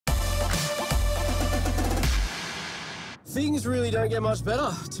Things really don't get much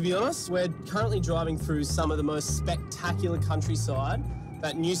better, to be honest. We're currently driving through some of the most spectacular countryside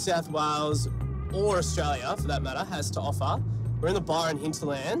that New South Wales, or Australia for that matter, has to offer. We're in the Byron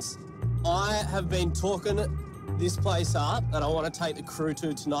Hinterland. I have been talking this place up that I want to take the crew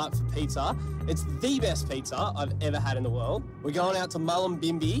to tonight for pizza. It's the best pizza I've ever had in the world. We're going out to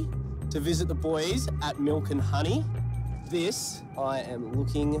Mullumbimby to visit the boys at Milk and Honey. This I am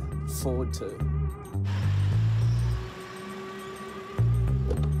looking forward to.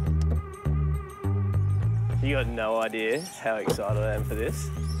 You got no idea how excited I am for this.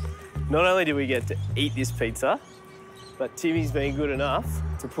 Not only do we get to eat this pizza, but Timmy's been good enough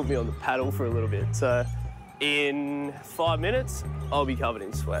to put me on the paddle for a little bit. So in 5 minutes, I'll be covered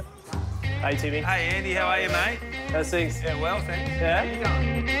in sweat. Hey, Timmy. Hey, Andy, how are you, mate? How's things? Yeah, well, thanks. Yeah? How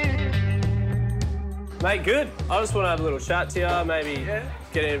you going? Mate, good. I just want to have a little chat to you, maybe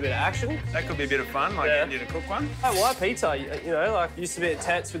get in a bit of action. That could be a bit of fun, like getting you to cook one. Hey, why pizza? You know, like, used to be at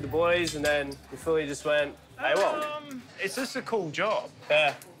Tats with the boys, and then you fully just went, hey, well. It's just a cool job.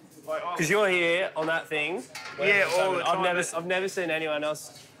 Yeah. Because you're here on that thing. Yeah, all the time. I've never seen anyone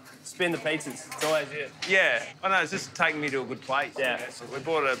else spin the pizzas. It's always you. Yeah, I know, it's just taking me to a good place. Yeah. So we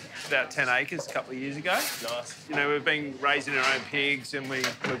bought about 10 acres a couple of years ago. Nice. You know, we've been raising our own pigs and we've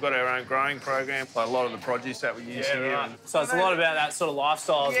got our own growing program. Like a lot of the produce that we use here. Right. So it's a lot about that sort of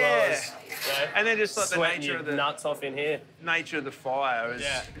lifestyle as well as, you know, and then just like the nature of the nuts off in here. Nature of the fire is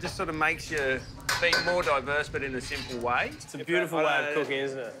it just sort of makes you be more diverse, but in a simple way. It's a beautiful way of cooking,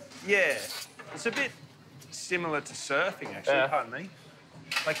 isn't it? Yeah, it's a bit similar to surfing, actually. Pardon me.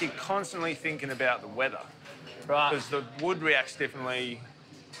 Like you're constantly thinking about the weather, right? Because the wood reacts differently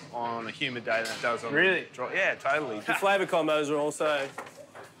on a humid day than it does on really dry. Yeah, totally. The flavour combos are also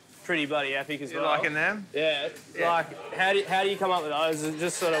pretty bloody epic as well. You liking them? Yeah. Like, how do you come up with those? Is it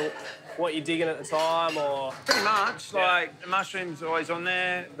just sort of what you're digging at the time, or pretty much? Like the mushrooms are always on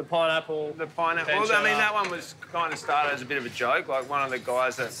there. The pineapple. The pineapple. Well, I mean, that one was kind of started as a bit of a joke. Like one of the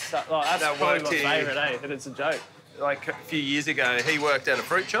guys that's probably my favourite, eh? And it's a joke. Like a few years ago, he worked at a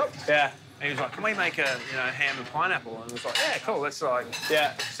fruit shop. Yeah. And he was like, "Can we make a ham and pineapple?" And it was like, "Yeah, cool. Let's see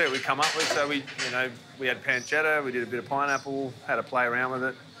what we come up with." So we had pancetta, we did a bit of pineapple, had to play around with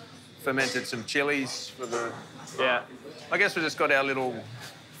it, fermented some chilies for the. Yeah. I guess we just got our little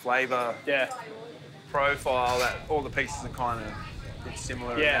flavour. Profile that all the pieces are kind of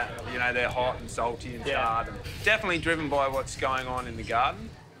similar. Yeah. You know, they're hot and salty and charred. And definitely driven by what's going on in the garden.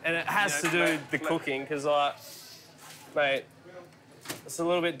 And it has to do with the cooking, because like, mate, it's a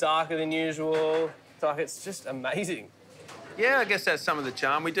little bit darker than usual. Like, it's just amazing. Yeah, I guess that's some of the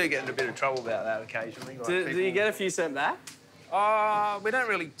charm. We do get into a bit of trouble about that occasionally. Like do you get a few sent back? We don't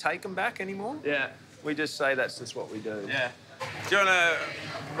really take them back anymore. Yeah. We just say that's just what we do. Yeah. Do you want to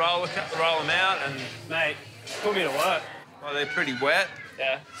roll them out and... Mate, put me to work. Well, they're pretty wet.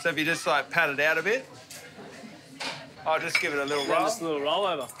 Yeah. So if you just, like, pat it out a bit, I'll just give it a little roll. Just a little roll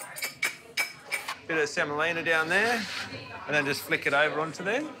over. Bit of semolina down there, and then just flick it over onto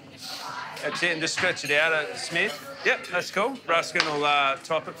there. That's it, and just stretch it out at Smith. Yep, that's cool. Ruskin will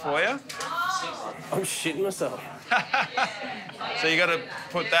top it for you. I'm shitting myself. So you got to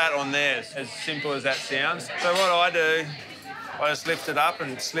put that on there, as simple as that sounds. So what I do, I just lift it up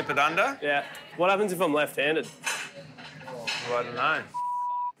and slip it under. Yeah. What happens if I'm left-handed? Well, I don't know.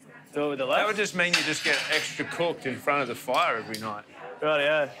 Do it with the left? That would just mean you just get extra cooked in front of the fire every night.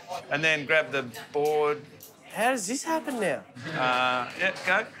 Rightio. And then grab the board. How does this happen now? Yeah,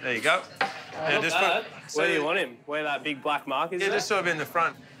 go. There you go. Yeah, just where do you want him? Where that big black mark is? Yeah, just sort of in the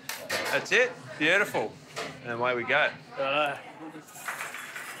front. That's it. Beautiful. And away we go. Righto.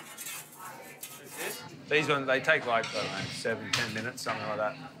 These ones, they take like, I don't know, 7, 10 minutes, something like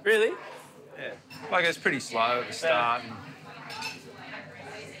that. Really? Yeah. Like, it's pretty slow at the start. Yeah.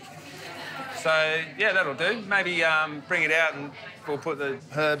 So, yeah, that'll do. Maybe bring it out and we'll put the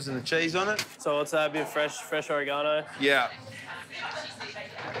herbs and the cheese on it. So what's that, a bit of fresh oregano? Yeah.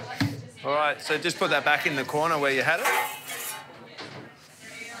 All right, so just put that back in the corner where you had it.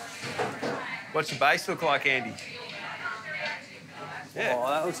 What's your base look like, Andy? Yeah. Oh,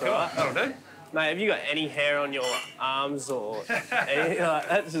 that looks cool. all right. That'll do. Mate, have you got any hair on your arms or anything? Like,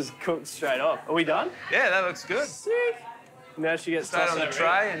 that's just cooked straight off. Are we done? Yeah, that looks good. Sick. Now she gets tossed on the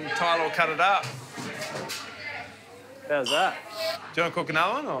tray and Tyler will cut it up. How's that? Do you want to cook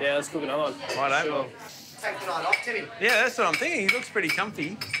another one? Or? Yeah, let's cook another one. Righto. Sure. Take the night off, Timmy. Yeah, that's what I'm thinking. He looks pretty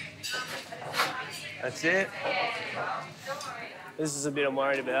comfy. That's it. This is a bit I'm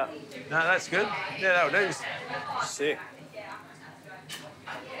worried about. No, that's good. Yeah, that'll do. Sick.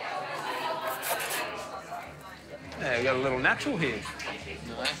 Yeah, we've got a little natural here.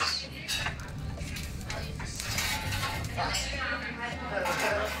 Nice.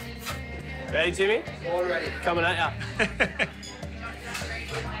 Ready, Timmy? All ready. Coming at ya.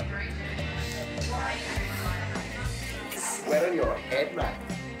 Sweat on your head, mate.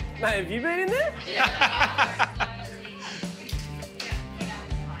 Mate, have you been in there? Yeah.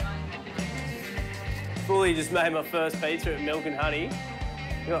 Fully just made my first pizza at Milk and Honey.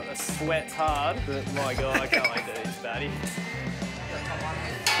 Got the sweats hard, but my God, I can't wait to eat this batty.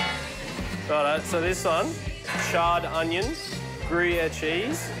 Righto, so this one, charred onion, Gruyere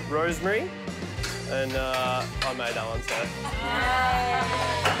cheese, rosemary, and I made that one,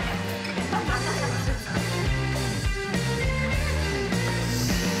 so.